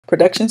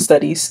Production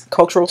Studies,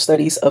 Cultural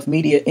Studies of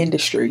Media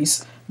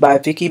Industries by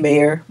Vicki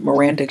Mayer,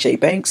 Miranda J.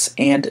 Banks,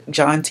 and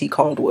John T.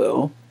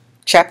 Caldwell.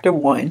 Chapter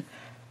 1,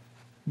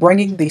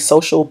 Bringing the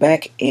Social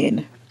Back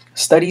In,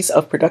 Studies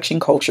of Production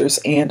Cultures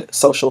and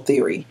Social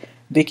Theory,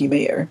 Vicki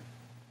Mayer.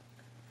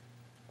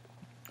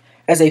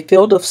 As a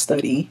field of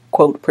study,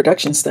 quote,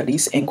 production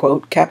studies, end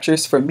quote,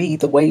 captures for me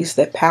the ways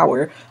that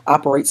power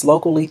operates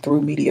locally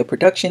through media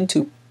production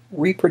to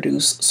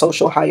reproduce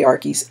social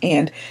hierarchies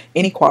and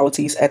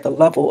inequalities at the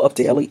level of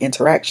daily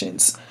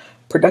interactions.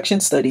 Production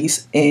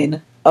studies,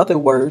 in other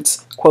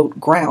words, quote,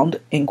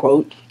 ground, end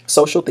quote,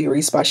 social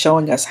theories by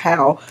showing us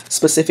how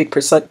specific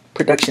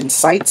production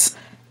sites,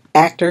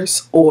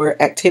 actors,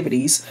 or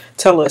activities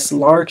tell us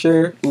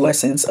larger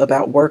lessons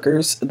about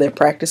workers, their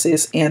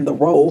practices, and the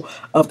role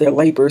of their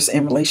labors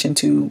in relation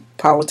to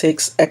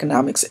politics,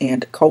 economics,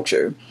 and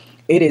culture.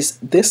 It is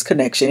this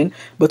connection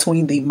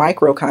between the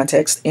micro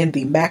context and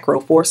the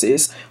macro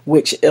forces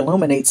which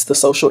illuminates the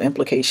social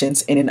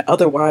implications in an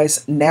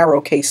otherwise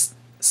narrow case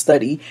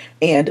study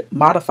and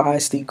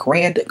modifies the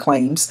grand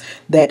claims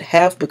that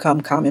have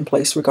become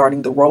commonplace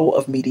regarding the role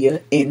of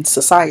media in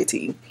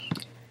society.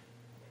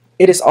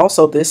 It is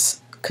also this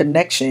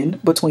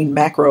connection between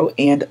macro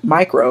and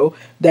micro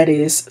that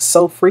is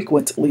so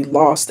frequently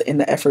lost in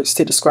the efforts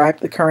to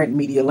describe the current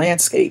media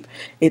landscape,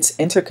 its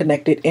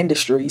interconnected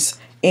industries,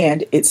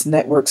 and its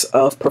networks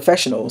of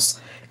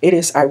professionals. It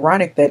is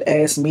ironic that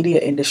as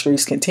media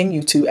industries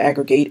continue to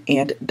aggregate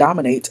and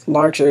dominate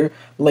larger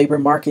labor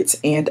markets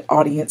and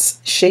audience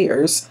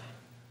shares,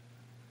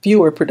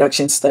 fewer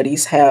production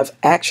studies have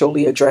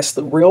actually addressed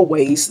the real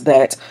ways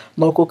that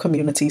local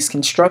communities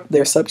construct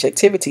their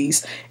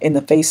subjectivities in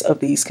the face of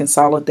these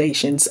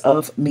consolidations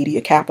of media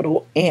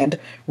capital and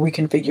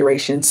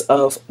reconfigurations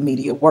of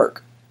media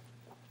work.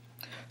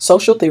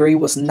 Social theory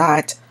was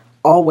not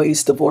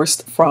always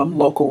divorced from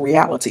local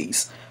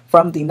realities.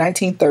 From the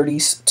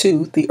 1930s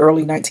to the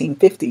early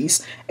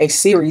 1950s, a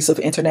series of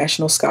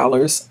international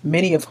scholars,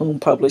 many of whom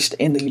published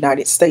in the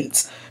United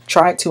States,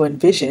 tried to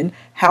envision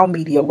how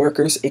media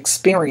workers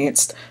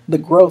experienced the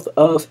growth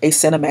of a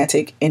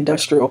cinematic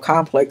industrial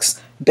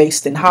complex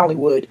based in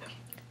Hollywood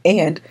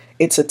and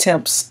its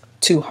attempts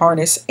to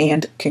harness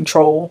and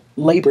control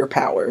labor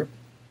power.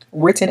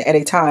 Written at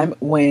a time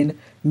when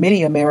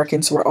many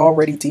Americans were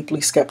already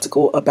deeply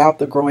skeptical about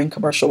the growing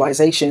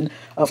commercialization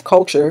of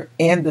culture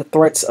and the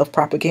threats of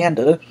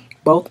propaganda,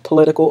 both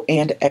political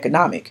and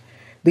economic.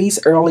 These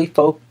early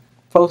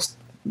foci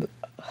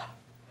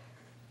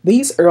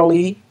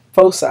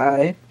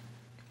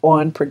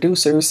on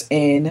producers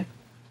and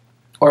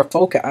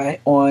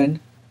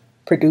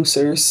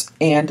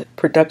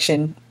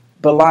production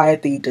belie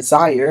the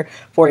desire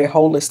for a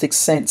holistic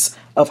sense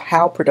of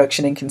how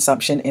production and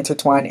consumption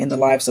intertwine in the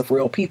lives of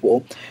real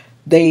people.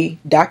 They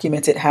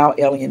documented how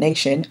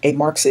alienation, a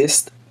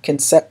Marxist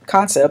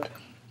concept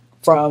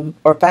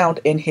found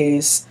in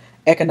his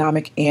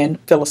economic and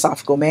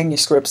philosophical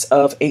manuscripts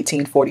of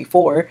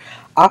 1844,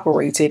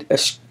 operated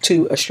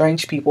to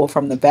estrange people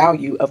from the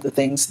value of the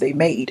things they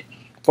made.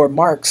 For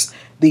Marx,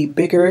 the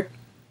bigger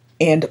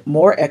and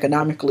more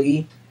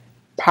economically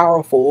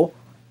powerful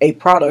a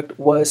product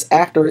was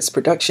after its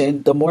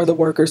production, the more the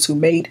workers who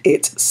made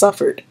it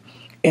suffered.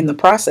 In the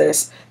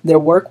process, their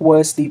work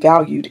was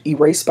devalued,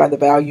 erased by the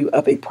value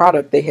of a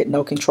product they had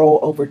no control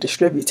over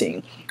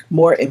distributing.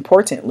 More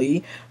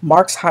importantly,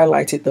 Marx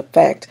highlighted the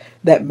fact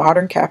that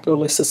modern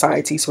capitalist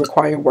societies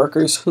require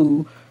workers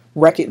who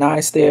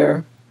recognize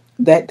that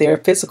their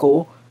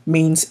physical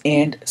means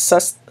and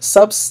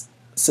subsistence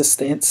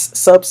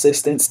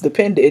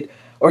depend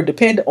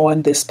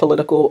on this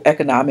political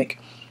economic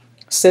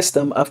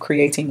system of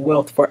creating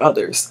wealth for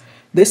others.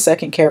 This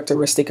second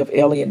characteristic of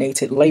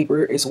alienated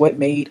labor is what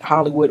made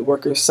Hollywood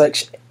workers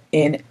such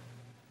an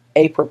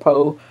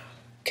apropos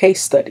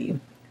case study.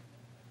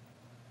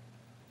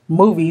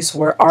 Movies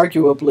were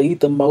arguably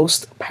the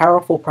most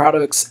powerful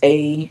products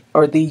the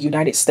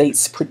United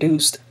States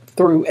produced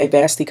through a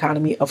vast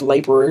economy of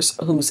laborers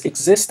whose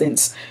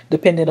existence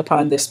depended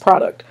upon this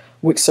product,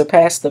 which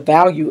surpassed the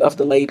value of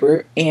the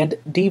labor and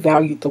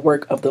devalued the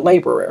work of the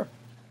laborer.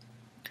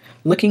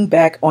 Looking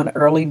back on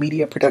early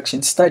media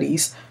production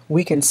studies,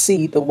 we can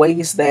see the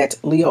ways that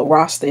Leo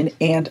Rosten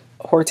and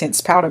Hortense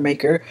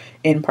Powdermaker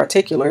in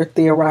particular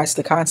theorized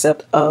the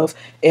concept of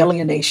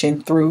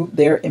alienation through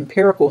their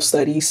empirical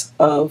studies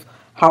of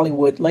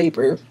Hollywood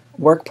labor,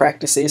 work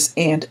practices,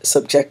 and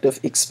subjective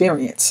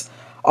experience.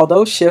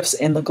 Although shifts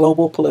in the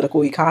global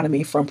political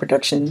economy from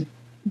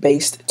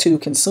production-based to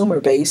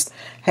consumer-based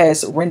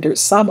has rendered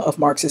some of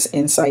Marx's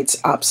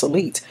insights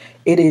obsolete,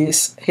 it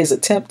is his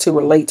attempt to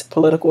relate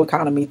political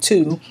economy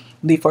to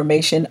the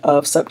formation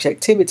of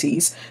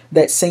subjectivities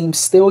that seems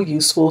still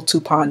useful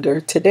to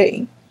ponder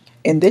today.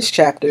 In this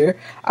chapter,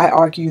 I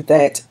argue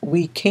that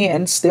we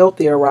can still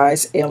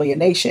theorize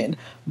alienation,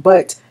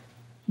 but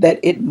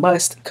that it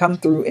must come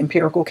through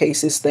empirical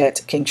cases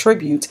that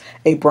contribute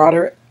a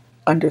broader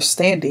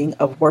understanding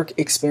of work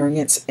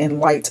experience in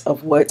light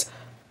of what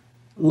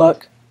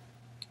Luck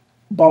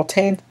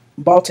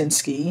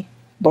Boltanski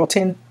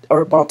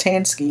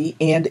Boltanski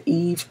and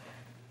Eve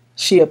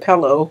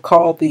Schiapello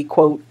call the,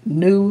 quote,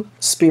 new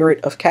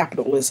spirit of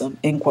capitalism,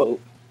 end quote.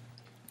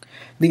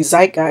 The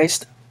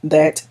zeitgeist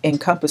that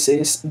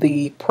encompasses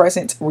the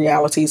present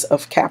realities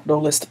of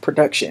capitalist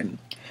production.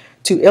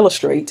 To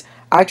illustrate,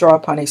 I draw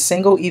upon a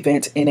single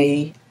event in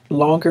a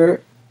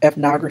longer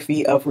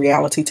ethnography of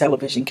reality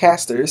television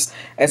casters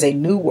as a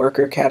new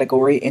worker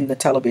category in the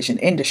television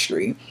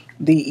industry.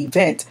 The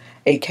event,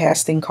 a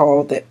casting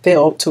call that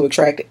failed to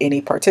attract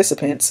any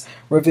participants,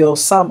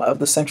 reveals some of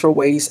the central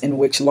ways in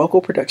which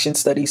local production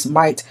studies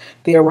might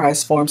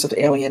theorize forms of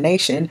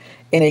alienation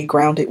in a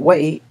grounded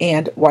way,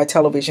 and why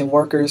television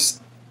workers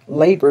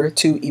labor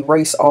to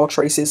erase all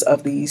traces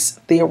of these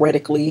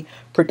theoretically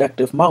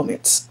productive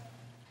moments.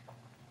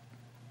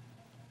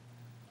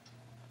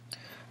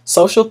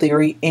 Social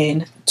theory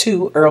in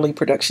two early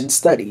production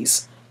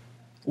studies.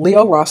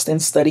 Leo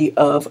Roston's study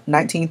of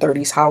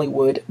 1930s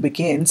Hollywood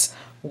begins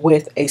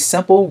with a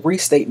simple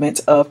restatement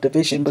of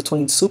division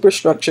between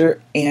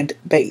superstructure and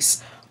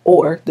base,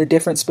 or the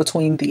difference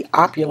between the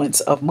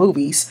opulence of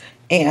movies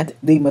and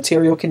the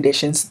material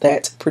conditions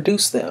that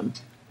produce them.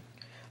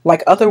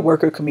 Like other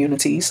worker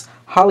communities,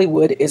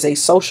 Hollywood is a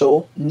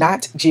social,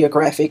 not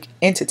geographic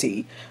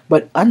entity,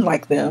 but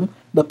unlike them,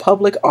 the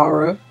public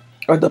aura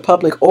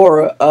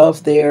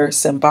of their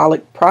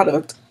symbolic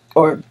product,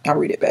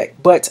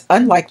 but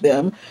unlike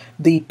them,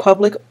 the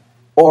public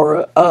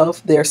aura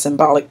of their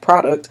symbolic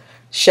product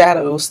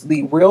shadows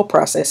the real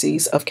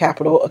processes of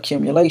capital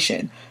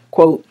accumulation.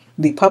 Quote,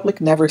 the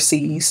public never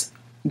sees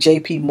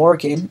J.P.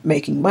 Morgan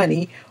making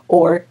money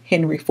or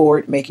Henry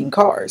Ford making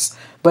cars,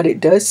 but it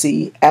does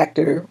see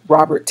actor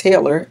Robert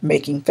Taylor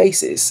making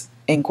faces,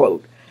 end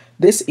quote.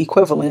 This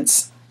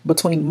equivalence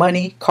between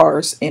money,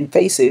 cars, and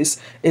faces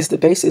is the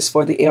basis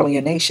for the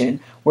alienation,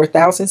 where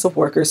thousands of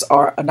workers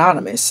are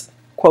anonymous,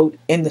 quote,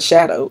 in the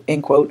shadow,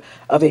 end quote,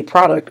 of a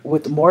product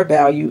with more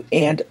value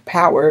and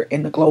power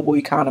in the global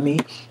economy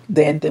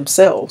than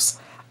themselves.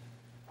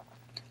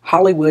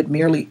 Hollywood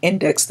merely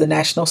indexed the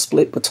national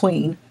split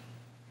between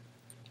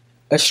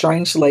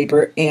estranged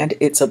labor and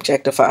its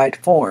objectified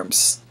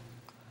forms.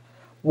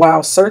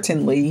 While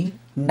certainly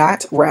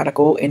not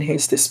radical in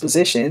his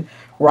disposition,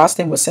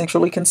 Roston was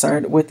centrally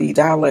concerned with the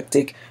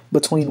dialectic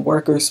between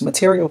workers'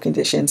 material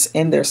conditions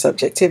and their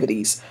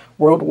subjectivities.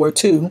 World War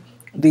II,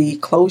 the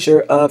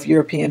closure of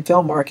European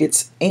film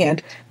markets,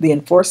 and the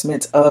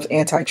enforcement of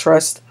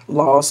antitrust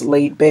laws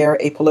laid bare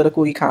a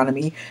political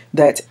economy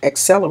that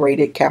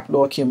accelerated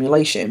capital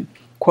accumulation.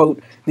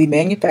 Quote, the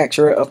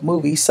manufacturer of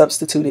movies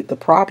substituted the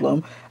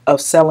problem of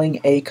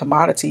selling a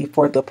commodity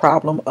for the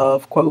problem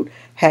of, quote,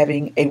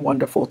 having a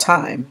wonderful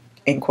time,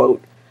 end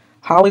quote.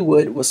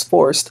 Hollywood was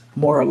forced,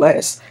 more or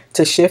less,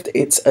 to shift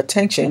its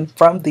attention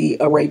from the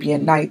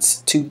Arabian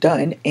Nights to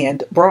Dunn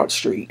and Broad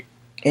Street,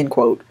 end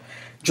quote.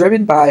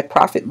 Driven by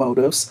profit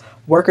motives,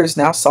 workers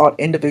now sought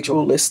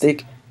individualist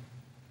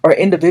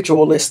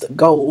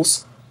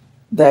goals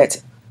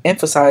that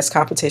emphasize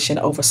competition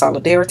over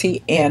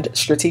solidarity and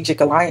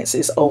strategic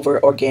alliances over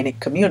organic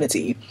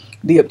community.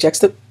 The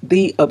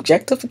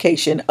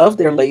objectification of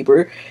their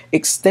labor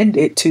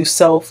extended to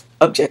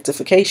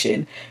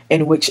self-objectification,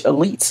 in which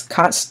elites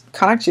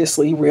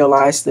consciously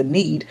realized the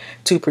need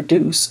to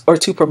produce or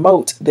to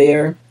promote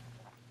their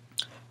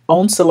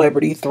own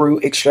celebrity through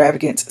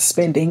extravagant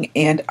spending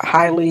and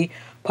highly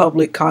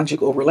public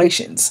conjugal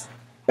relations.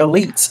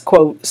 Elites,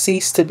 quote,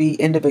 cease to be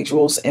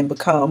individuals and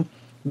become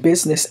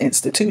business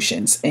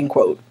institutions, end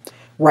quote,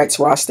 writes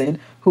Roston,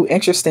 who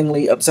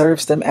interestingly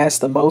observes them as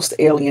the most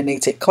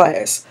alienated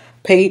class,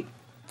 paid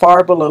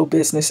far below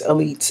business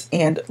elites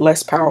and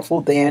less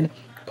powerful than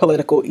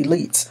political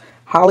elites.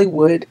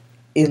 Hollywood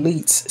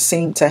elites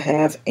seem to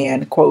have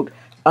an, quote,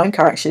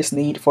 unconscious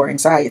need for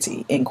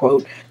anxiety, end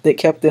quote, that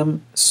kept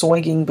them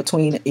swinging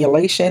between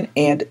elation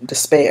and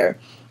despair,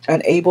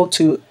 unable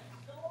to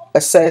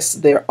assess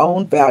their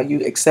own value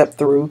except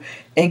through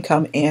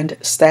income and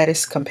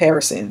status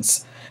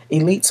comparisons.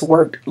 Elites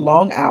worked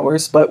long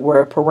hours but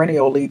were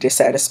perennially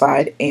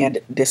dissatisfied and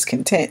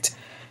discontent.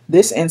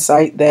 This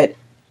insight that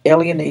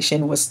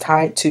alienation was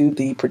tied to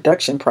the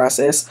production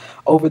process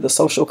over the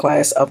social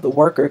class of the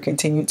worker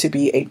continued to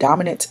be a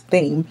dominant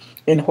theme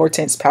in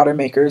Hortense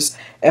Powdermaker's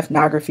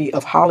ethnography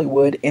of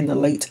Hollywood in the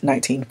late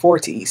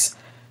 1940s.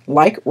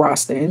 Like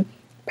Roston,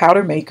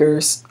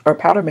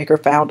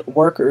 Powdermaker found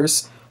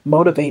workers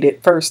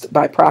motivated first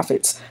by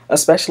profits,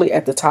 especially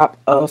at the top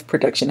of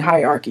production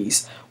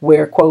hierarchies,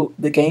 where, quote,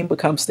 the game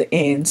becomes the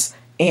ends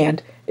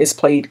and is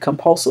played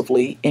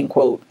compulsively, end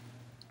quote.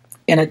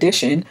 In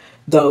addition,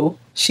 though,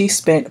 she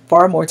spent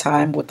far more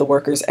time with the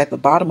workers at the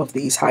bottom of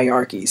these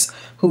hierarchies,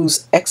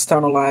 whose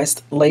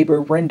externalized labor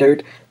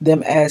rendered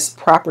them as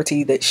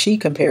property that she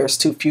compares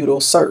to feudal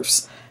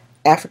serfs,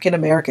 African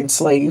American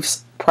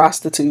slaves,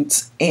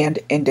 prostitutes, and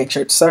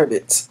indentured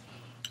servants.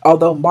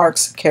 Although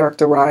Marx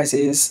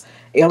characterizes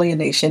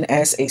alienation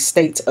as a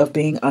state of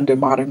being under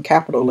modern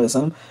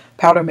capitalism,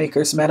 Powder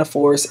Maker's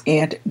metaphors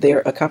and their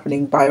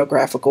accompanying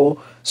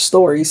biographical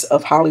stories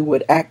of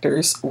Hollywood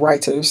actors,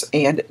 writers,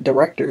 and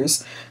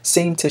directors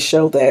seem to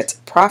show that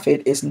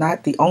profit is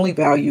not the only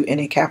value in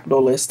a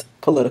capitalist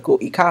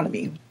political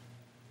economy.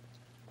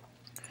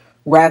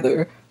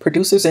 Rather,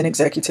 producers and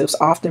executives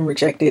often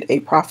rejected a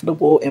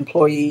profitable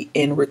employee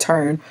in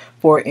return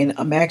for an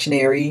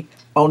imaginary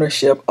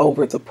ownership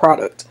over the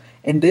product.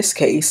 In this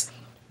case,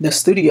 the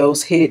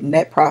studios hid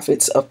net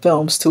profits of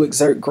films to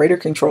exert greater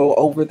control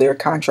over their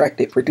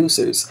contracted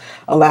producers,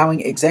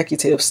 allowing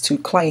executives to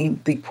claim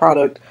the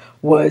product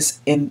was,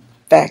 in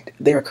fact,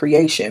 their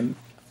creation.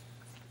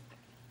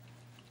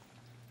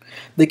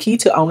 The key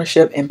to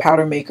ownership in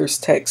Powder Maker's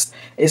text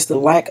is the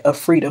lack of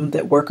freedom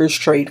that workers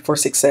trade for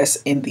success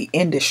in the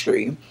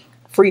industry.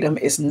 Freedom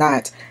is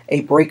not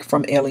a break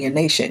from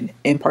alienation,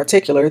 in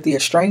particular the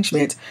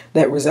estrangement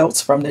that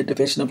results from the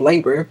division of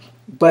labor,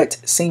 but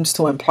seems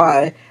to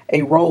imply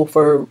a role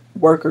for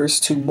workers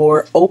to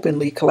more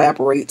openly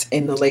collaborate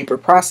in the labor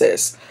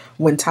process.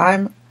 When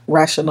time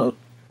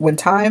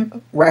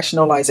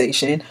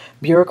rationalization,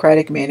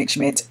 bureaucratic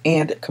management,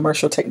 and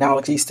commercial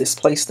technologies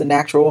displace the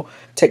natural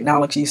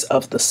technologies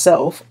of the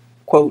self,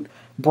 quote,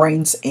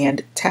 brains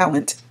and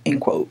talent,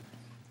 end quote.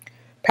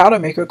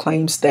 Powdermaker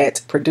claims that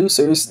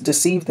producers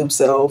deceive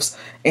themselves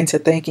into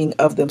thinking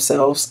of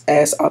themselves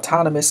as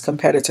autonomous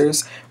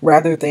competitors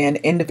rather than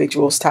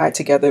individuals tied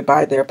together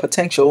by their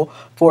potential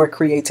for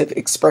creative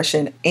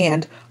expression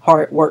and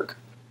hard work.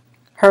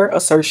 Her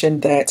assertion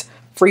that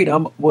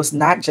freedom was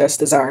not just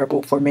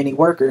desirable for many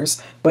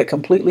workers, but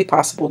completely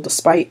possible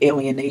despite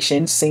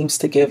alienation seems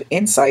to give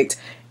insight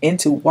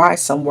into why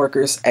some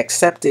workers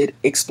accepted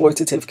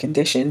exploitative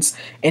conditions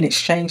in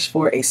exchange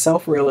for a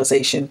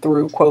self-realization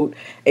through, quote,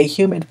 a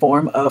human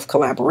form of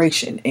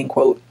collaboration, end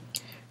quote.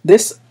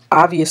 This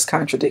obvious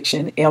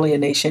contradiction,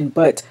 alienation,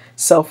 but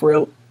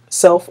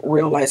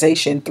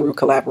self-realization through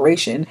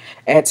collaboration,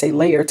 adds a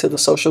layer to the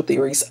social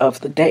theories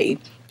of the day,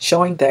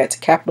 showing that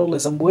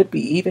capitalism would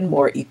be even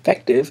more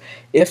effective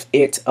if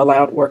it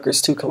allowed workers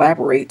to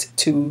collaborate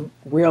to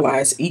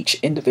realize each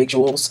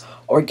individual's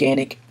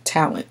organic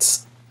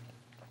talents.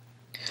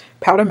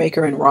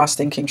 Powdermaker and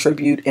Roston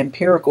contribute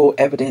empirical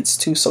evidence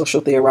to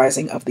social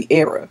theorizing of the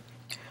era,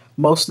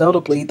 most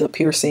notably the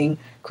piercing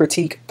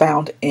critique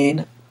found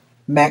in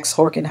Max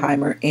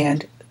Horkheimer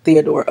and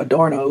Theodor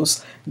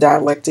Adorno's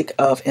dialectic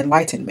of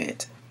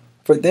enlightenment.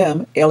 For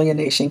them,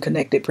 alienation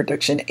connected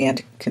production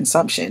and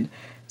consumption,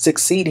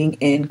 succeeding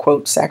in,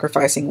 quote,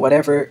 sacrificing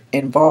whatever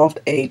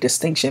involved a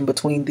distinction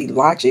between the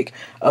logic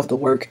of the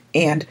work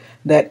and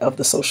that of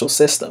the social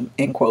system,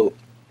 end quote.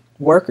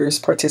 Workers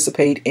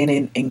participate in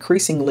an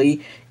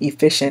increasingly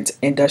efficient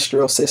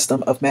industrial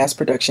system of mass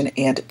production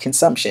and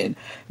consumption,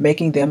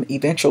 making them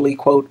eventually,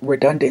 quote,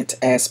 redundant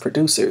as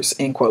producers,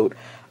 end quote,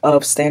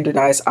 of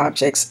standardized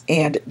objects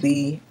and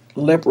the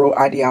liberal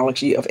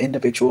ideology of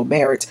individual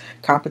merit,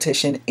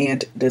 competition,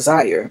 and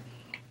desire.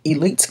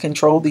 Elites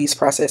control these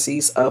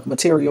processes of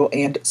material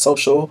and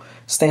social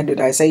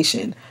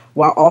standardization,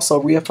 while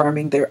also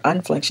reaffirming their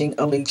unflinching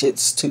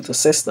allegiance to the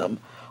system.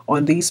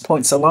 On these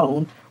points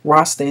alone,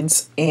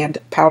 Roston's and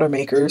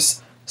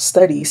Powdermaker's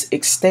studies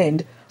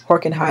extend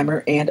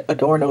Horkheimer and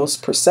Adorno's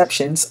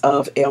perceptions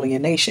of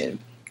alienation.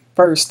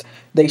 First,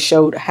 they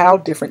showed how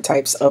different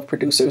types of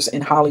producers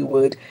in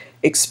Hollywood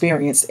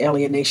experienced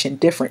alienation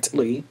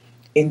differently.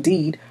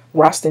 Indeed,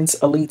 Roston's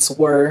elites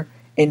were,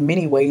 in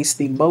many ways,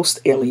 the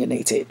most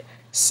alienated.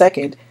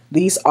 Second,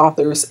 these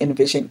authors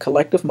envisioned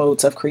collective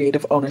modes of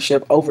creative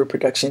ownership over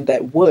production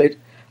that would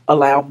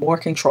allow more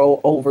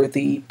control over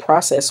the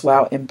process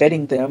while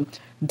embedding them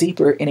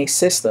deeper in a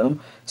system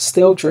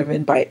still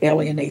driven by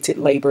alienated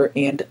labor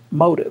and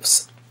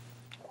motives.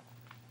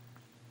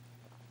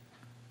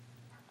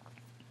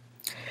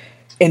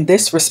 In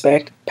this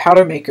respect,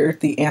 Powdermaker,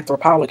 the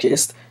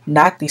anthropologist,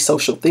 not the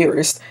social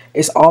theorist,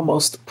 is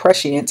almost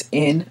prescient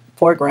in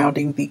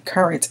foregrounding the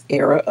current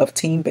era of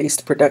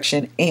team-based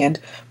production and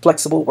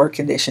flexible work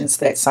conditions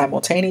that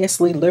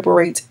simultaneously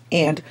liberate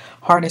and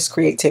harness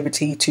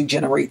creativity to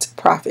generate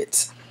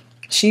profits.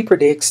 She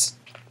predicts,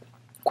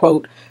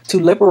 quote, to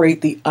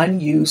liberate the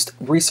unused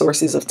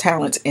resources of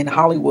talent in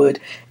Hollywood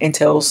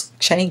entails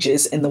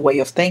changes in the way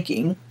of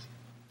thinking,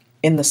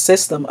 in the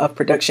system of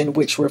production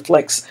which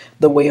reflects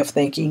the way of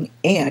thinking,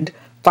 and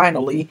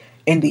finally,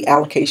 in the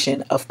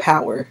allocation of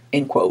power,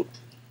 end quote.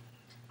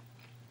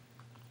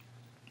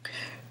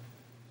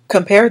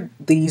 Compare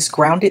these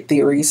grounded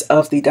theories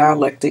of the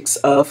dialectics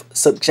of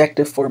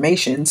subjective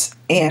formations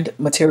and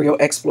material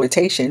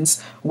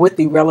exploitations with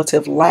the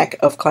relative lack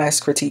of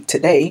class critique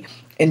today.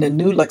 In the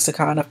new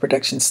lexicon of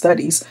production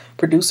studies,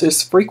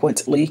 producers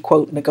frequently,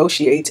 quote,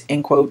 negotiate,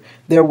 end quote,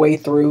 their way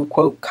through,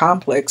 quote,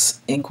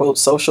 complex, end quote,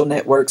 social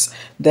networks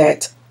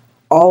that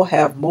all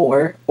have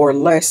more or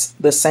less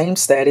the same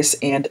status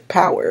and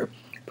power.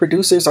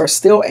 Producers are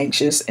still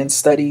anxious in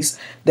studies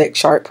that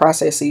chart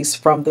processes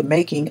from the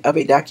making of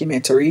a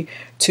documentary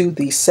to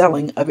the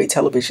selling of a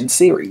television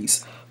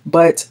series.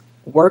 But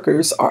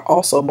workers are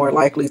also more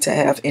likely to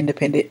have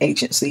independent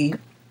agency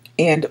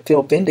and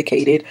feel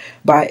vindicated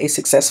by a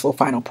successful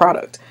final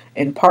product.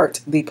 In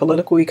part, the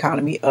political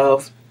economy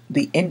of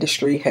the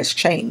industry has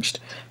changed.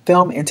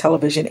 Film and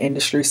television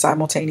industry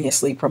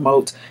simultaneously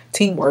promote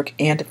teamwork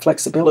and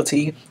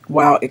flexibility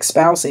while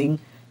espousing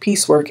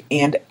piecework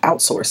and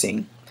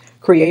outsourcing.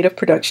 Creative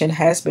production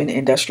has been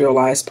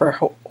industrialized per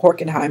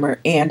Horkheimer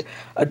and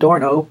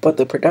Adorno, but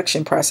the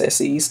production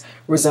processes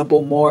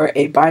resemble more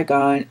a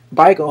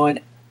bygone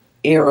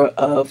era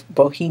of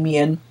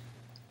bohemian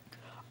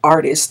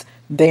artists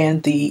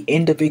than the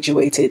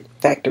individuated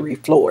factory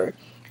floor.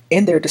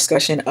 In their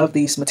discussion of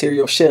these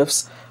material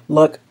shifts,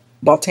 Luc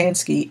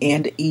Boltanski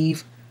and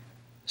Eve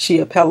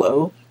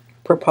Chiapello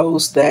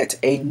proposed that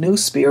a new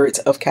spirit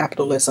of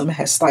capitalism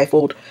has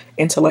stifled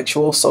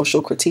intellectual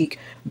social critique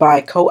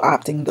by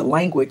co-opting the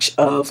language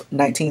of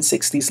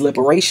 1960s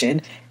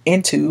liberation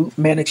into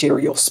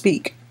managerial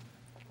speak.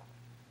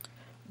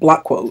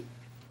 Block quote.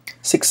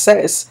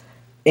 Success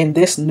in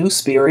this new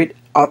spirit,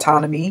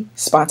 autonomy,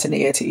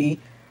 spontaneity,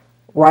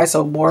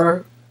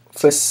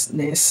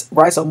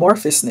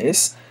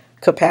 rhizomorphousness,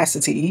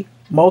 capacity,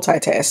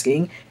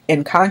 multitasking,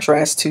 in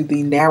contrast to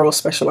the narrow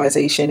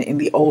specialization in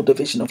the old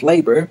division of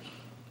labor,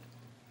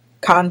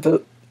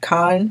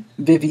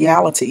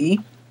 conviviality,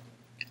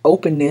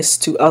 openness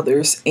to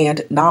others,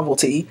 and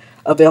novelty,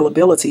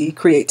 availability,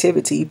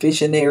 creativity,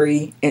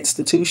 visionary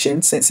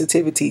institution,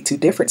 sensitivity to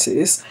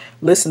differences,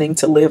 listening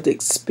to lived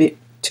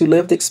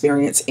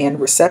experience, and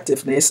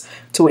receptiveness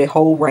to a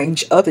whole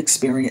range of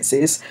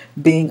experiences,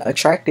 being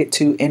attracted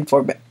to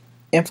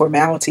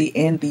informality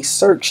and the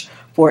search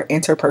for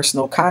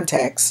interpersonal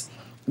contacts.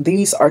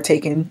 These are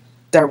taken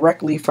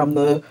directly from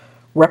the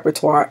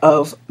repertoire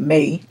of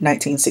May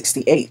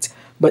 1968,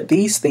 but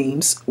these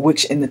themes,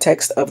 which in the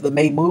text of the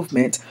May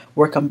movement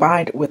were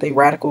combined with a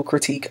radical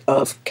critique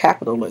of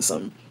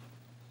capitalism,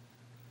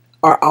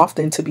 are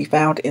often to be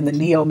found in the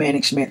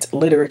neo-management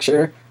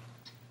literature,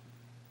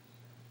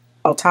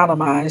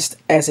 autonomized,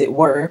 as it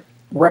were,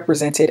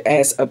 represented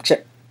as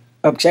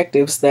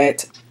objectives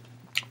that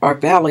are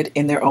valid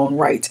in their own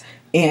right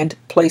and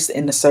placed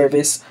in the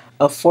service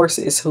of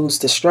forces whose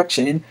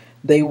destruction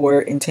they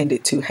were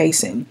intended to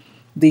hasten.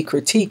 The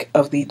critique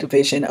of the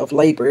division of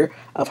labor,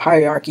 of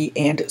hierarchy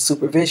and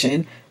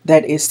supervision,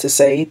 that is to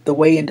say, the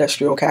way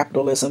industrial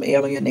capitalism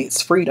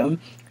alienates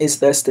freedom, is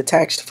thus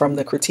detached from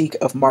the critique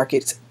of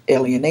market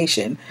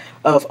alienation,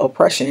 of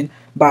oppression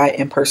by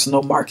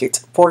impersonal market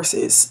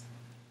forces.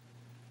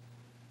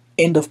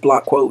 End of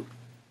block quote.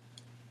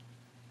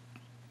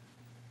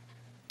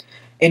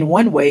 In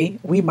one way,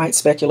 we might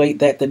speculate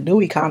that the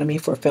new economy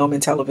for film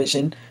and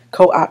television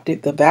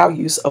co-opted the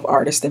values of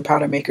artists and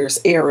powder makers'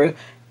 era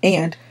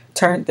and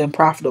turned them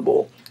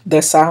profitable,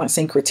 thus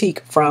silencing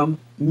critique from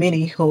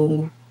many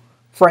who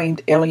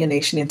framed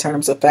alienation in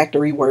terms of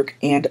factory work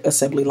and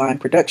assembly line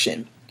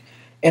production.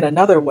 In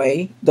another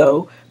way,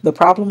 though, the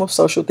problem of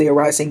social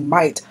theorizing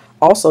might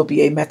also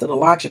be a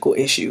methodological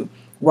issue.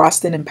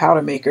 Roston and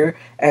Powdermaker,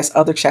 as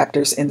other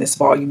chapters in this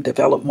volume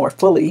develop more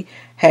fully,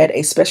 had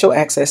a special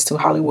access to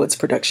Hollywood's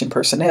production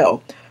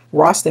personnel.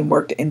 Roston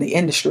worked in the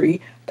industry,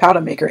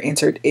 Powdermaker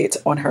entered it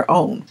on her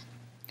own.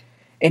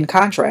 In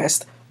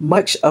contrast,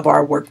 much of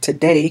our work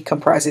today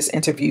comprises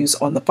interviews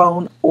on the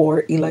phone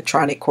or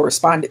electronic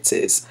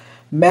correspondences,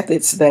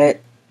 methods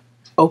that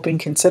open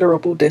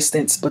considerable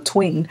distance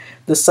between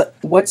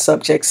what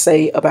subjects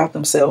say about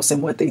themselves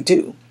and what they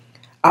do.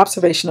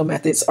 Observational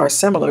methods are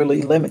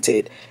similarly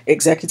limited.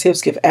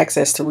 Executives give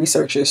access to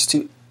researchers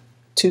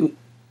to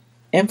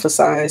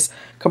emphasize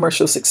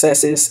commercial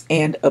successes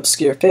and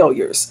obscure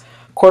failures.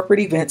 Corporate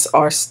events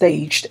are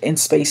staged in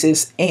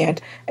spaces and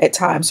at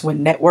times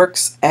when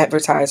networks,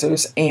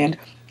 advertisers, and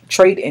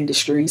trade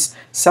industries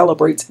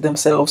celebrate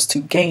themselves to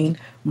gain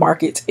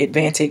market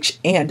advantage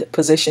and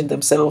position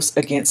themselves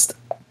against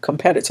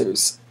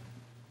competitors.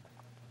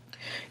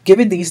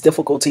 Given these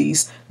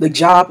difficulties, the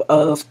job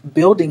of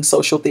building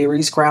social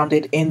theories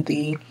grounded in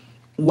the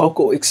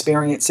local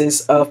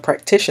experiences of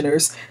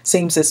practitioners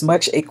seems as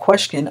much a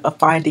question of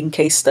finding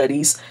case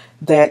studies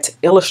that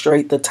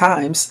illustrate the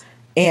times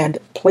and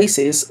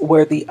places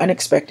where the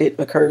unexpected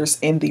occurs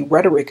and the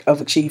rhetoric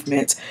of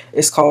achievement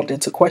is called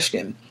into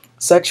question.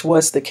 Such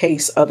was the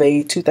case of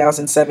a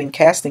 2007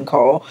 casting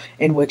call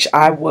in which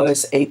I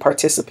was a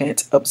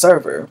participant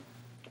observer.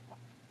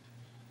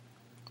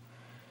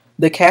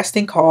 The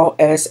casting call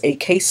as a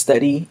case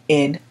study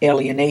in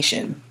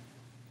alienation.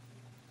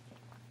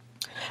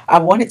 I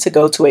wanted to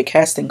go to a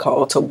casting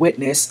call to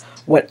witness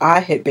what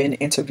I had been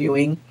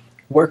interviewing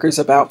workers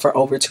about for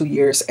over 2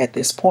 years at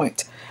this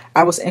point.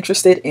 I was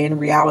interested in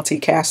reality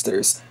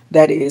casters,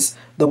 that is,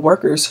 the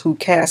workers who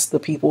cast the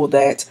people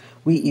that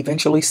we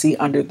eventually see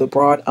under the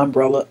broad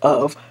umbrella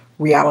of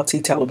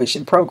reality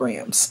television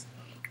programs.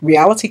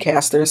 Reality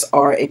casters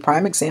are a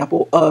prime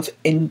example of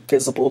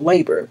invisible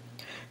labor.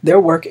 Their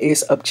work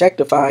is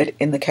objectified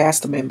in the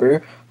cast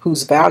member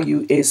whose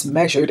value is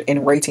measured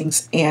in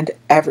ratings and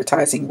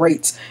advertising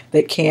rates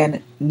that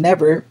can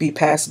never be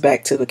passed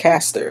back to the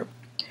caster.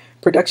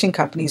 Production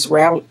companies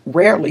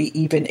rarely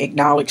even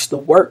acknowledge the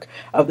work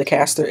of the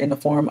caster in the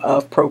form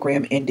of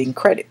program ending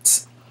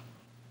credits,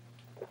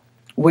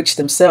 which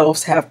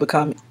themselves have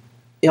become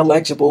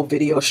illegible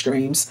video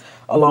streams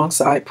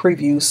alongside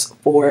previews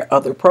for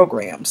other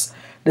programs.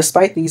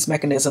 Despite these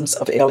mechanisms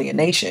of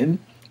alienation,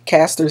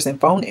 casters in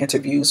phone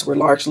interviews were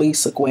largely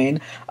sanguine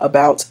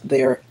about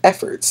their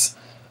efforts,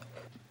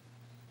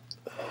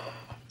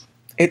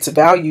 its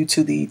value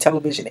to the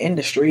television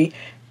industry,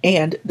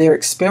 and their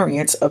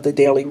experience of the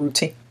daily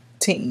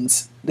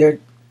routines.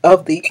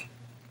 Of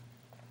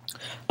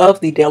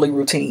the daily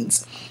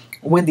routines.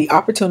 When the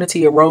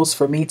opportunity arose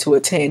for me to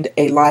attend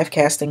a live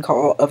casting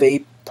call of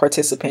a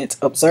participant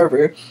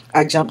observer,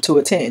 I jumped to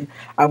attend.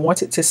 I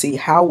wanted to see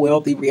how well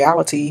the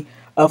reality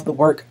of the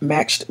work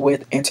matched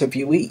with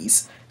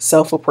interviewees'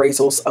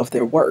 self-appraisals of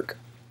their work.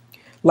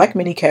 Like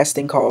many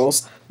casting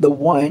calls,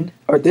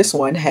 this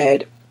one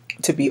had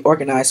to be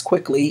organized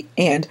quickly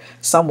and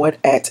somewhat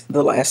at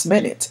the last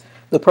minute.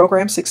 The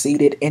program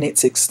succeeded in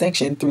its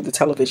extension through the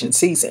television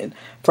season,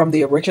 from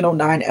the original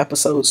 9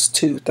 episodes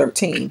to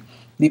 13.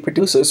 The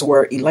producers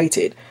were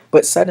elated,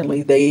 but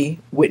suddenly they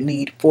would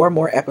need 4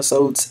 more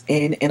episodes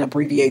in an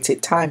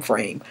abbreviated time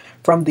frame,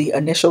 from the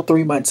initial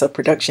 3 months of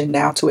production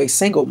now to a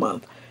single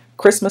month.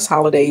 Christmas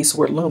holidays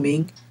were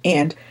looming,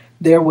 and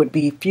there would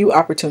be few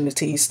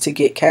opportunities to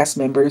get cast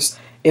members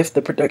if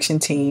the production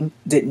team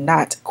did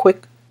not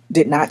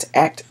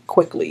act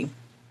quickly.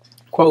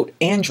 Quote,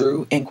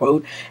 Andrew, end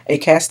quote, a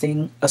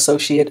casting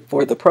associate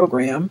for the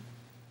program,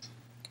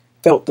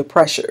 felt the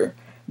pressure.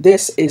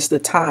 This is the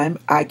time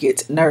I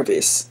get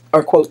nervous.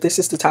 Or, quote, this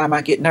is the time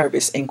I get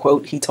nervous, end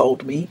quote, he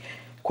told me.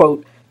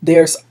 Quote,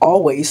 there's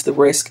always the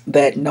risk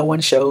that no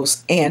one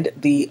shows and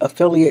the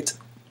affiliate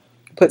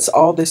puts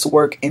all this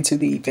work into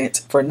the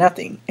event for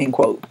nothing, end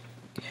quote.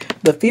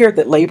 The fear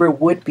that labor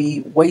would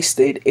be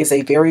wasted is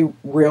a very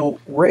real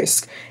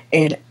risk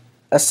in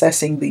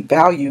assessing the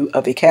value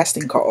of a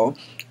casting call.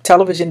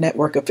 Television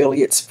network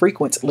affiliates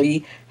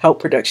frequently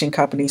help production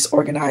companies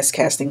organize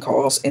casting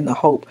calls in the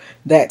hope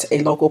that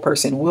a local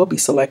person will be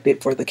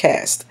selected for the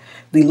cast.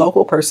 The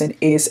local person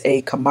is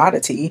a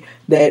commodity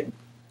that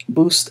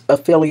boosts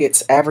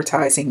affiliates'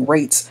 advertising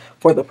rates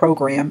for the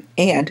program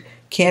and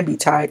can be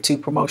tied to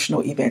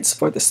promotional events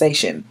for the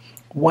station.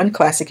 One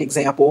classic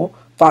example,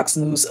 Fox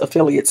News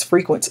affiliates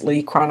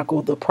frequently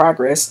chronicle the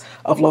progress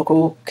of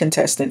local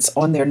contestants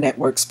on their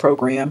network's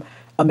program,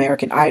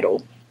 American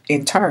Idol.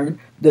 In turn,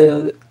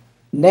 the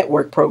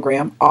network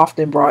program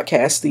often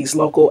broadcasts these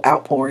local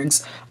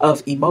outpourings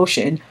of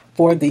emotion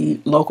for the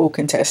local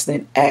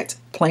contestant at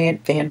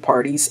planned fan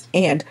parties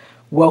and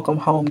welcome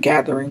home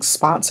gatherings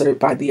sponsored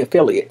by the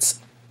affiliates.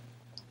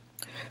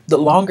 The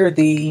longer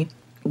the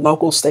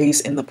local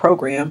stays in the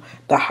program,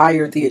 the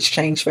higher the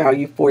exchange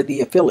value for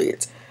the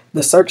affiliates.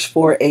 The search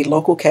for a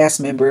local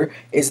cast member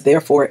is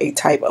therefore a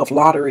type of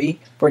lottery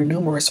for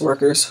numerous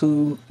workers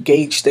who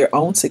gauge their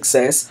own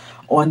success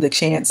on the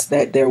chance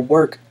that their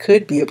work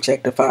could be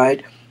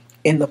objectified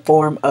in the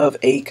form of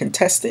a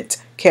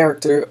contestant,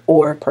 character,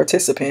 or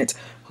participant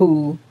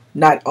who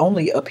not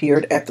only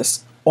appeared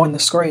on the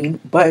screen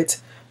but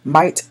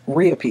might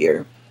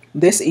reappear.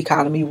 This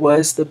economy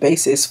was the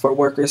basis for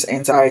workers'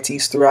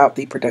 anxieties throughout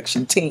the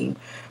production team,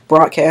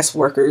 broadcast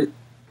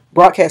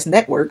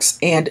networks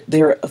and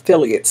their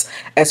affiliates,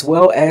 as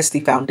well as the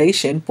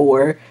foundation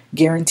for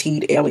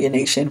guaranteed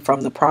alienation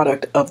from the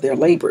product of their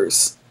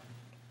labors.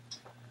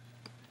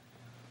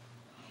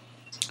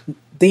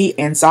 The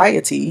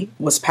anxiety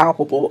was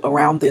palpable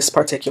around this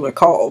particular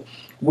call,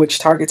 which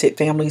targeted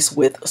families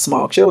with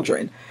small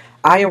children.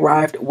 I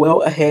arrived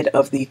well ahead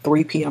of the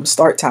 3 p.m.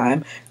 start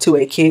time to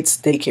a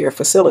kids' daycare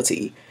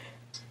facility,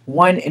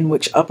 one in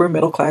which upper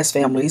middle class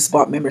families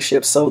bought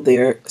memberships so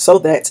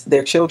that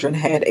their children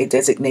had a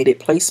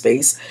designated play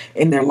space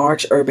in their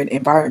large urban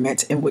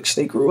environment in which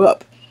they grew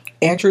up.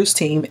 Andrew's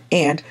team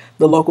and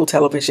the local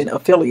television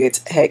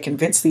affiliate had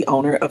convinced the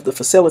owner of the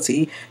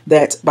facility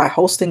that by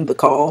hosting the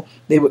call,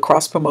 they would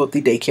cross-promote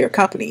the daycare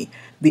company.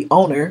 The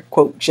owner,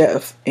 quote,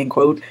 Jeff, end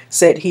quote,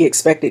 said he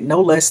expected no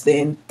less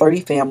than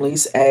 30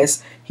 families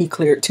as he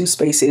cleared 2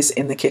 spaces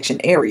in the kitchen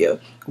area,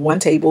 1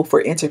 table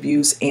for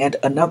interviews and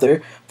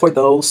another for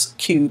those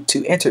queued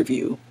to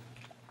interview.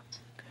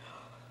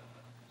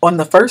 On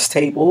the first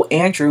table,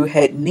 Andrew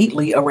had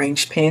neatly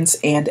arranged pens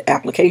and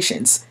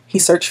applications. He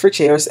searched for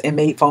chairs and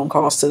made phone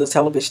calls to the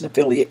television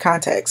affiliate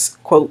contacts.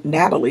 Quote,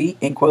 Natalie,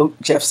 end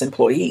quote, Jeff's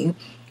employee,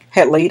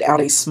 had laid out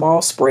a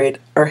spread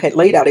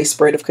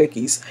of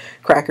cookies,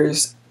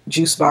 crackers,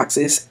 juice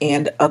boxes,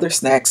 and other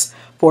snacks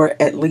for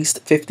at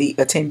least 50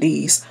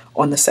 attendees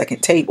on the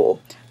second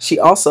table. She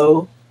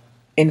also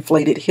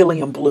inflated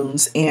helium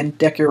balloons and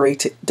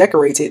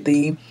decorated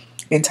the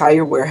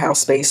entire warehouse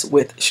space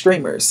with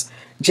streamers.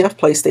 Jeff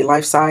placed a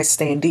life-size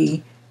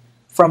standee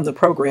from the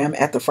program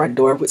at the front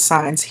door with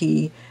signs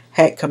he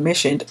had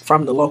commissioned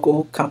from the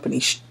local copy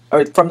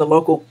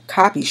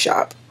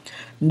shop.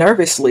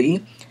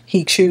 Nervously,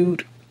 he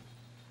chewed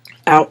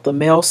out the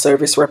mail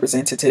service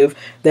representative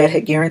that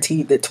had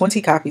guaranteed that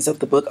 20 copies of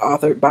the book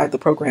authored by the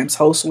program's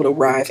host would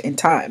arrive in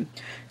time.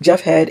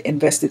 Jeff had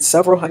invested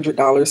several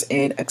 $100s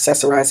in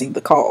accessorizing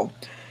the call.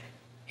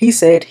 He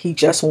said he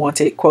just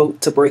wanted, quote,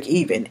 to break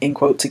even, end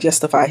quote, to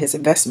justify his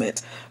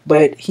investment,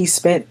 but he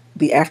spent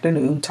the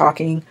afternoon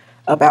talking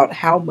about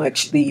how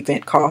much the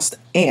event cost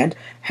and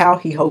how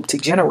he hoped to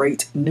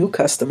generate new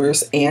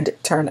customers and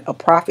turn a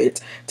profit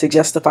to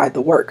justify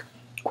the work.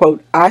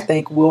 Quote, I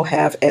think we'll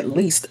have at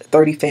least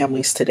 30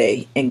 families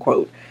today, end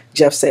quote,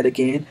 Jeff said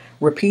again,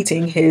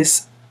 repeating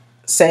his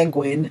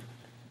sanguine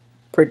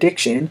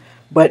prediction,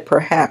 but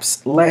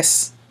perhaps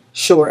less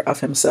sure of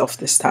himself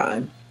this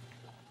time.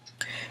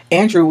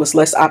 Andrew was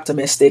less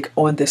optimistic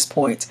on this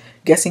point,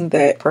 guessing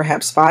that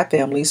perhaps 5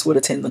 families would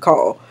attend the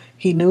call.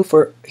 He knew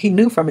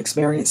from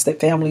experience that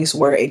families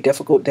were a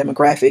difficult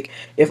demographic,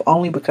 if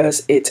only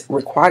because it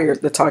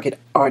required the target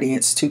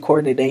audience to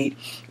coordinate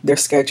their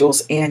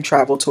schedules and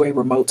travel to a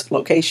remote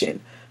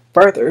location.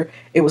 Further,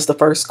 it was the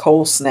first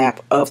cold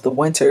snap of the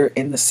winter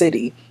in the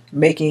city,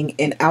 making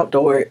an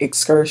outdoor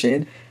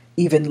excursion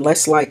even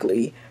less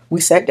likely.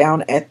 We sat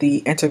down at the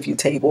interview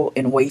table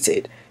and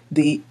waited.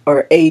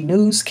 A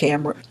news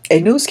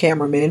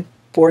cameraman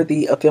for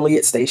the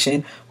affiliate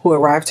station who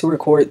arrived to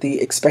record the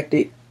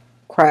expected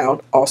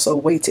crowd also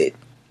waited.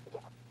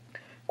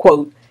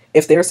 Quote,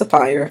 if there's a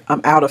fire,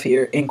 I'm out of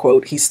here, end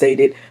quote, he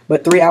stated.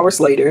 But 3 hours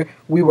later,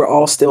 we were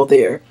all still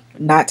there.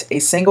 Not a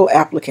single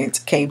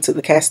applicant came to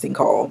the casting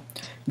call.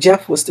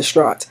 Jeff was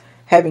distraught,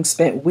 having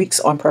spent weeks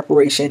on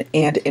preparation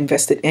and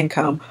invested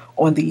income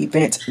on the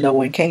event no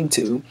one came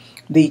to.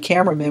 The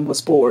cameraman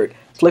was bored,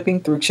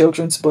 flipping through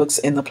children's books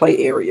in the play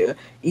area.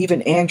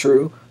 Even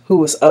Andrew, who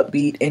was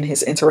upbeat in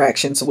his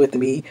interactions with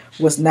me,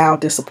 was now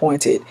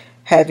disappointed,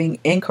 having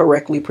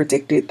incorrectly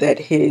predicted that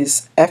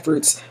his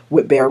efforts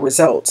would bear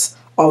results.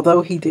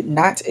 Although he did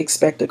not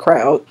expect a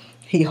crowd,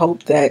 he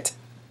hoped that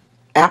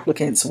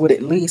applicants would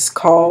at least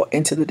call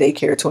into the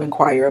daycare to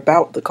inquire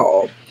about the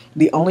call.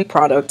 The only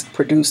product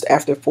produced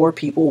after 4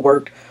 people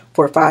worked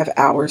for 5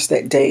 hours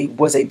that day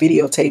was a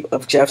videotape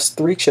of Jeff's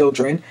 3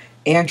 children,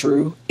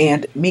 Andrew,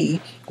 and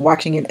me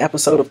watching an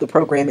episode of the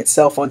program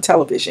itself on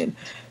television.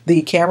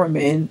 The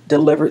cameraman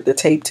delivered the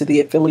tape to the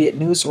affiliate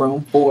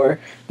newsroom for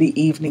the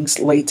evening's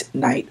late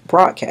night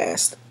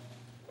broadcast.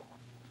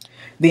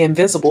 The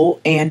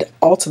invisible and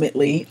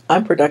ultimately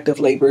unproductive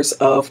labors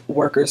of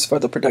workers for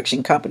the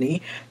production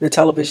company, the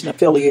television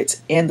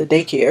affiliates, and the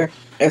daycare,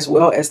 as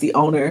well as the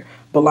owner,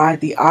 belied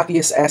the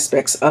obvious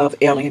aspects of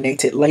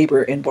alienated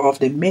labor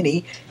involved in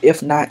many,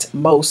 if not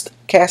most,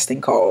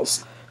 casting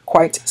calls.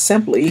 Quite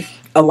simply,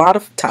 a lot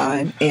of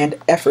time and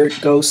effort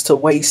goes to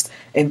waste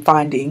in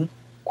finding,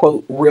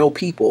 quote, real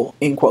people,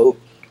 end quote,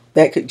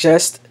 that could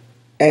just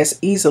as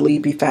easily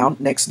be found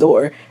next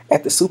door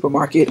at the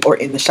supermarket or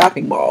in the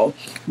shopping mall.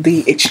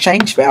 The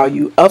exchange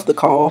value of the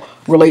call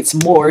relates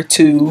more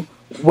to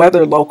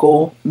whether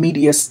local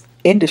media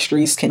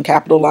industries can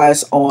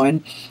capitalize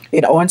on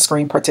an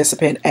on-screen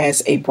participant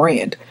as a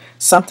brand,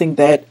 something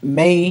that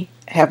may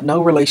have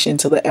no relation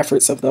to the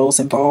efforts of those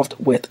involved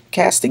with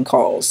casting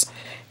calls.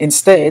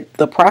 Instead,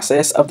 the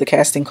process of the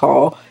casting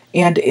call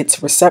and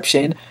its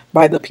reception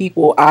by the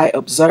people I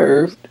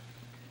observed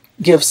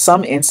give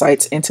some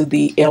insights into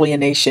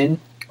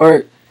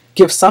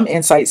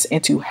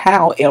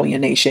how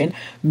alienation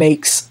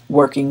makes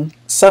working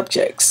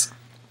subjects.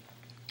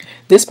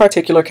 This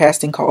particular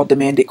casting call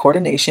demanded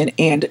coordination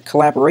and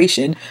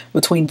collaboration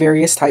between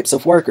various types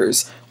of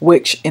workers,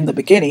 which in the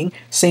beginning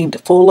seemed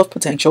full of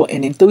potential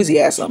and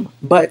enthusiasm,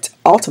 but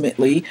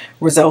ultimately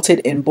resulted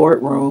in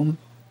boredom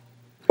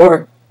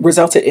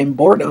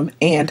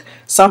and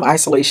some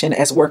isolation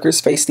as workers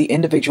faced the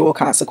individual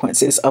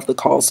consequences of the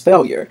call's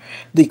failure.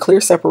 The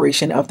clear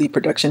separation of the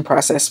production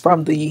process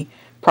from the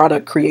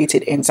product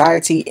created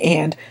anxiety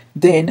and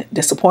then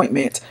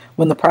disappointment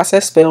when the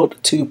process failed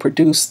to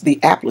produce the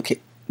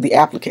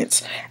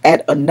applicants.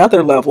 At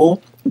another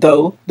level,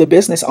 though, the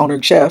business owner,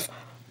 Jeff,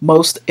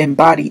 most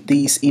embodied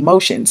these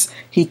emotions.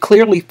 He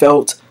clearly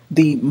felt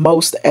the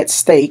most at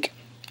stake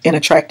in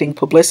attracting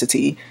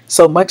publicity,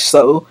 so much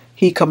so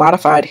he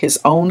commodified his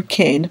own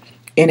kin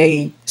in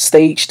a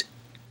staged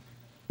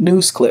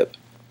news clip.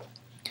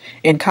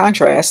 In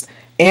contrast,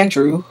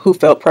 Andrew, who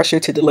felt pressure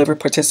to deliver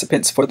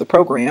participants for the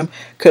program,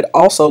 could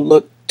also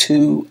look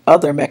to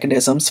other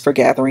mechanisms for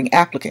gathering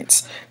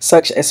applicants,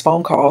 such as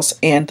phone calls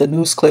and the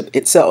news clip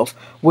itself,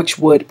 which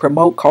would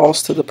promote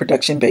calls to the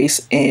production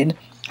base in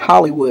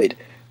Hollywood.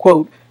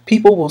 Quote,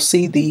 people will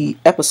see the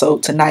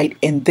episode tonight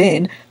and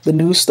then the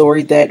news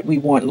story that we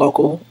want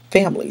local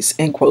families,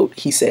 end quote,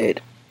 he said.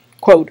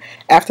 Quote,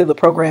 after the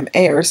program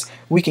airs,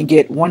 we can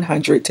get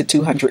 100 to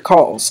 200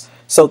 calls.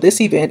 So this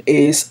event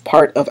is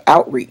part of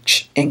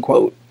outreach, end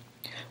quote.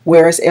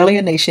 Whereas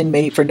alienation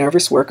made for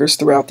nervous workers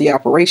throughout the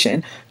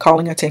operation,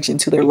 calling attention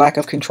to their lack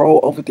of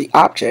control over the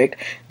object,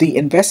 the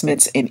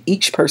investments in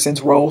each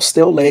person's role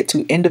still led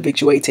to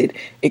individuated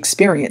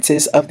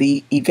experiences of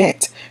the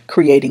event,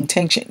 creating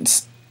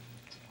tensions.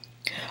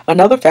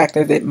 Another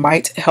factor that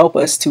might help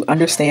us to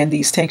understand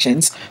these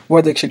tensions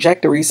were the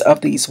trajectories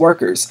of these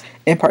workers,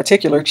 in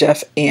particular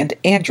Jeff and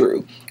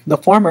Andrew. The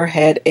former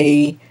had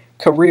a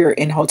career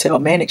in hotel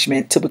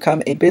management to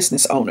become a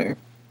business owner.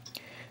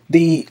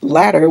 The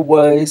latter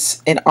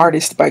was an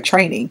artist by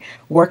training,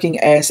 working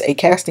as a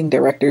casting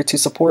director to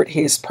support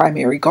his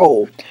primary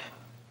goal.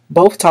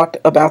 Both talked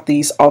about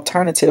these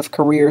alternative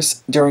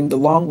careers during the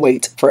long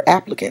wait for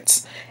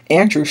applicants.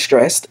 Andrew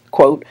stressed,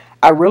 quote,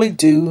 "I really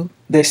do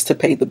this to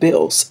pay the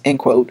bills," end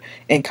quote.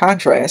 In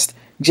contrast,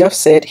 Jeff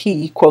said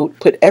he, quote,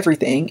 "put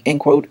everything,"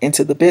 end quote,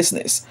 into the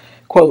business.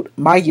 Quote,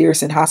 "My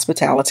years in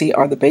hospitality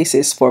are the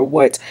basis for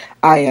what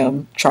I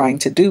am trying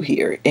to do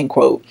here," end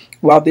quote.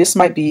 While this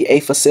might be a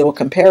facile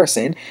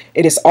comparison,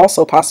 it is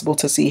also possible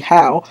to see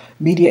how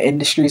media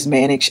industries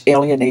manage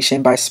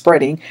alienation by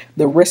spreading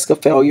the risk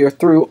of failure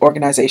through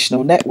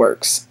organizational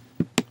networks.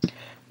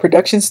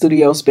 Production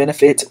studios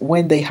benefit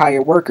when they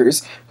hire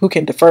workers who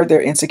can defer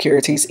their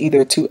insecurities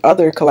either to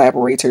other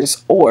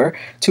collaborators or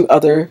to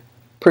other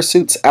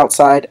pursuits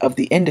outside of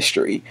the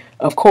industry.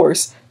 Of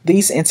course,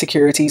 these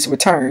insecurities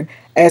return,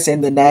 as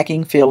in the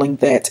nagging feeling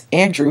that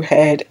Andrew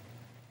had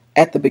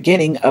at the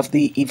beginning of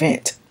the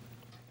event.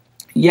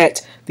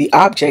 Yet, the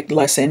object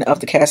lesson of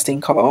the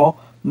casting call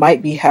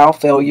might be how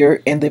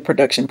failure in the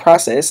production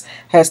process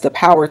has the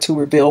power to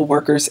reveal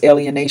workers'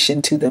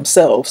 alienation to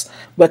themselves,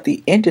 but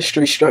the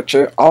industry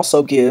structure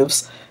also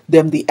gives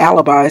them the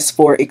alibis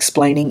for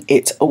explaining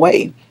it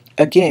away.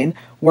 Again,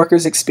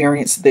 workers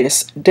experience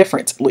this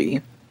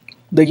differently.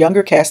 The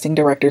younger casting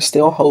director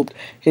still hoped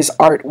his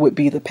art would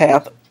be the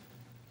path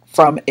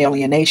from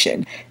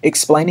alienation,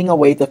 explaining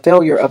away the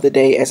failure of the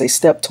day as a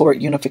step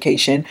toward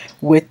unification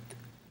with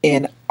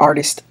an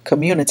artist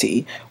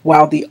community,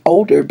 while the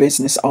older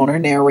business owner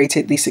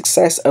narrated the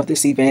success of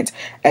this event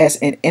as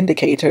an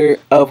indicator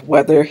of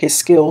whether his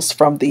skills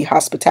from the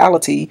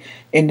hospitality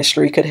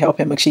industry could help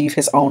him achieve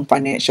his own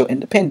financial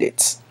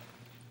independence.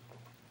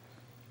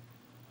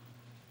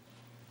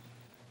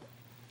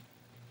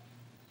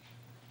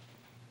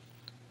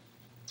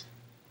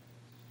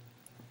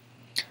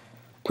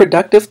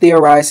 Productive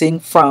theorizing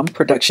from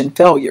production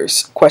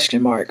failures?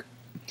 Question mark.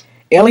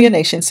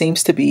 Alienation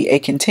seems to be a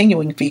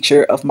continuing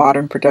feature of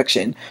modern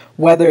production,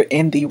 whether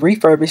in the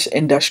refurbished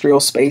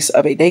industrial space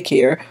of a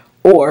daycare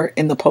or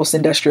in the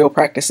post-industrial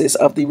practices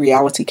of the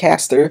reality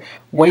caster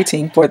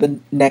waiting for the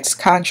next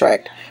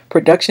contract.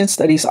 Production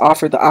studies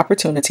offer the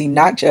opportunity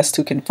not just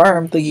to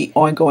confirm the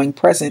ongoing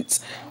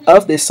presence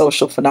of this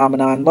social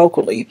phenomenon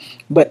locally,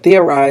 but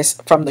theorize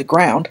from the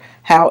ground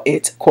how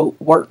it, quote,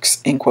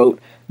 works, end quote,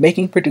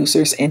 making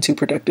producers into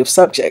productive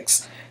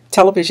subjects.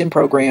 Television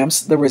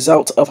programs, the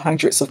result of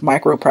hundreds of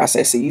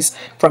microprocesses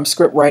from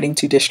script writing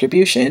to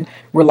distribution,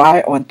 rely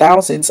on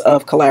thousands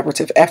of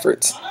collaborative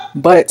efforts.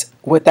 But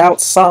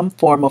without some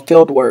form of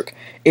fieldwork,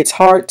 it's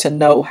hard to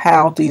know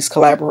how these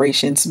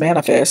collaborations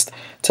manifest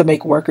to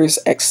make workers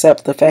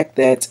accept the fact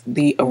that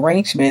the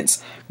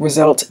arrangements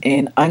result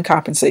in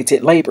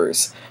uncompensated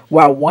labors.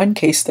 While one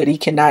case study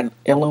cannot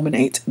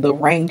illuminate the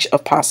range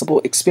of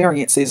possible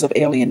experiences of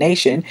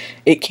alienation,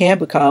 it can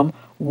become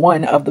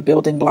one of the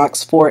building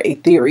blocks for a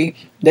theory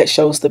that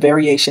shows the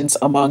variations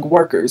among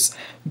workers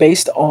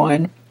based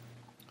on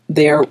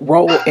their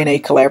role in a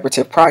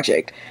collaborative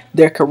project,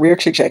 their career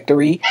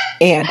trajectory,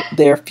 and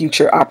their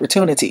future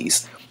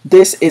opportunities.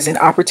 This is an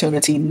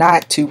opportunity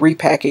not to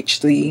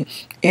repackage the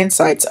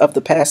insights of the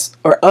past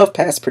or of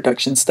past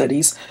production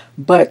studies,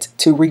 but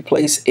to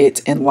replace it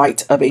in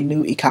light of a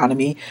new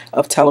economy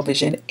of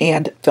television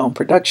and film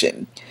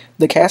production.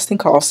 The casting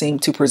call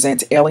seemed to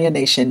present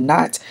alienation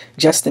not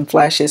just in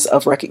flashes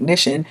of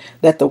recognition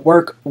that the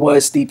work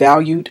was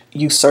devalued,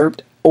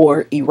 usurped,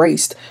 or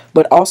erased,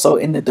 but also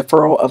in the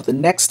deferral of the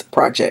next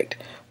project.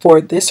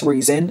 For this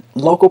reason,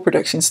 local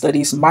production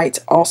studies might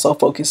also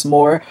focus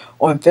more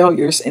on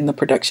failures in the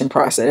production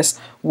process,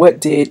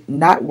 what did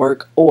not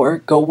work or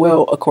go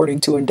well according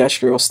to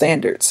industrial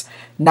standards.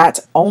 Not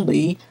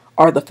only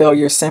are the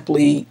failures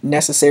simply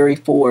necessary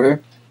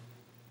for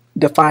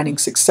defining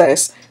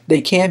success,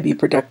 they can be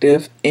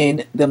productive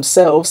in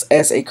themselves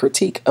as a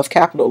critique of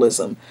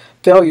capitalism.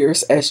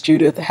 Failures, as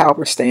Judith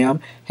Halberstam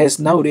has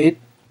noted,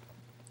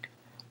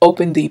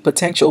 open the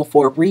potential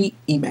for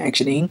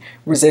reimagining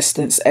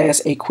resistance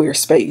as a queer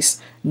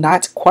space,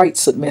 not quite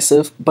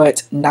submissive,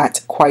 but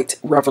not quite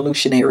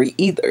revolutionary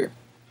either.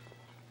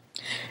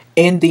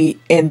 In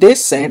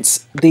this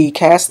sense, the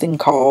casting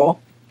call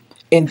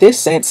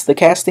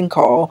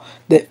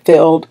that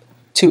failed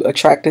to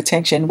attract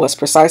attention was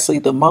precisely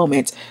the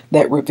moment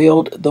that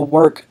revealed the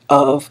work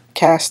of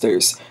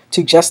casters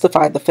to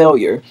justify the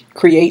failure,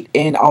 create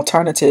an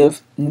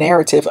alternative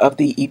narrative of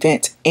the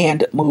event,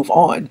 and move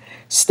on.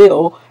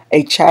 Still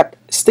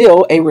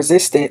a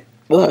resistive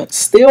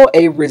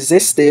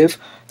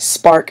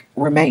spark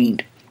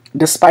remained.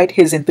 Despite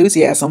his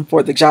enthusiasm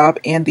for the job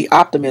and the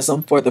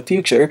optimism for the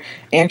future,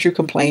 Andrew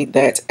complained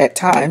that at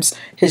times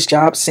his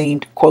job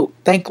seemed, quote,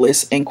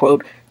 thankless, end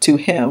quote, to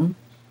him.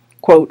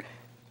 Quote,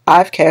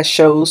 I've cast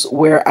shows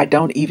where I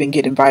don't even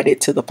get invited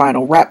to the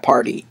final wrap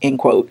party, end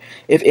quote.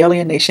 If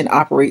alienation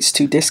operates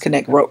to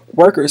disconnect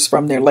workers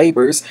from their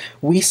labors,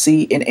 we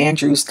see in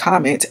Andrew's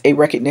comment a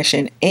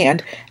recognition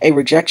and a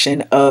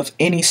rejection of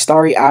any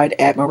starry-eyed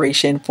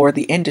admiration for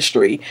the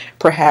industry,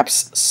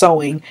 perhaps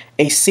sowing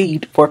a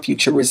seed for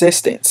future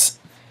resistance.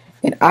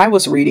 And I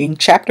was reading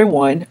Chapter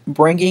 1,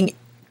 Bringing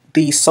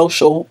the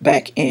Social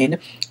Back In,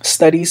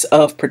 Studies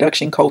of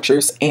Production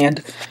Cultures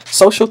and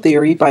Social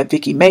Theory by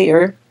Vicki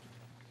Mayer,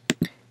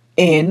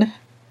 in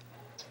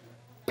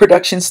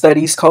Production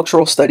Studies,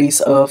 Cultural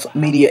Studies of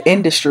Media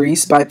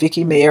Industries by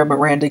Vicki Mayer,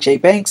 Miranda J.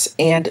 Banks,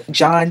 and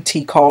John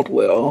T.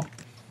 Caldwell.